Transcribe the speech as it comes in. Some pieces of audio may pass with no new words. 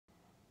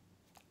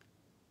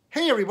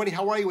everybody,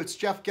 how are you? It's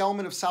Jeff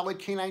Gelman of Solid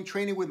Canine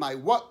Training with my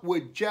What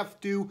Would Jeff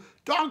Do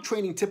dog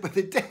training tip of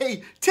the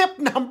day. Tip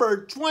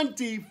number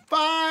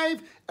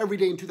 25. Every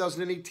day in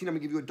 2018, I'm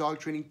gonna give you a dog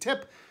training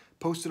tip,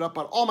 posted up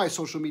on all my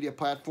social media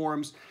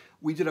platforms.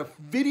 We did a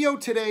video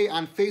today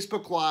on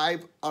Facebook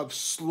Live of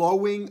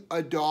slowing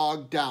a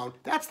dog down.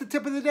 That's the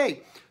tip of the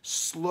day.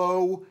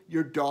 Slow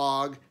your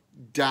dog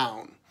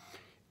down.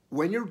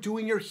 When you're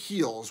doing your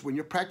heels, when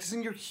you're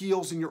practicing your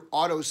heels in your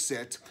auto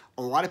sit,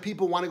 a lot of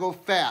people want to go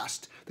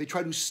fast. They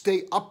try to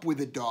stay up with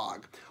the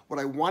dog. What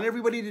I want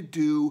everybody to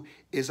do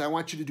is I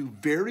want you to do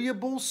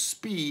variable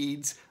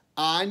speeds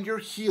on your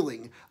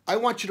heeling. I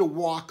want you to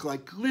walk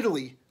like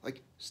literally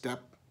like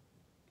step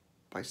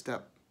by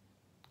step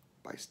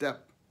by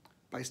step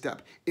by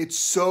step. It's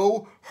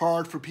so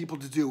hard for people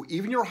to do.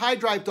 Even your high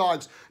drive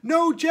dogs.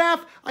 No,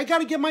 Jeff, I got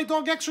to get my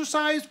dog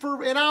exercise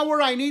for an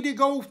hour. I need to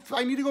go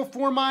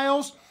 4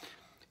 miles.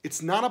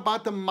 It's not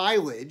about the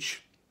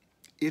mileage.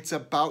 It's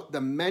about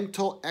the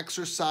mental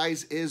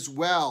exercise as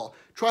well.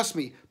 Trust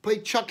me, play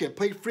chuck it,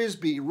 play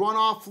frisbee, run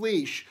off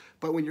leash.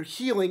 But when you're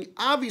heeling,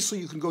 obviously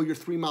you can go your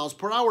 3 miles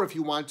per hour if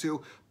you want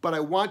to, but I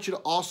want you to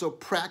also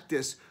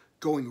practice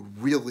going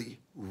really,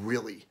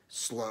 really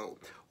slow.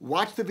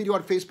 Watch the video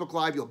on Facebook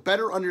Live. You'll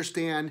better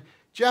understand.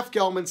 Jeff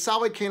Gelman,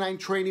 Solid Canine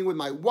Training with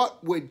my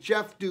What Would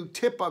Jeff Do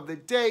tip of the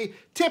day.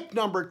 Tip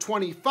number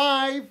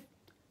 25,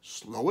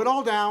 slow it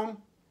all down.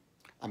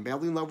 I'm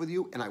madly in love with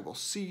you, and I will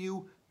see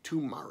you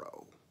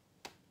tomorrow.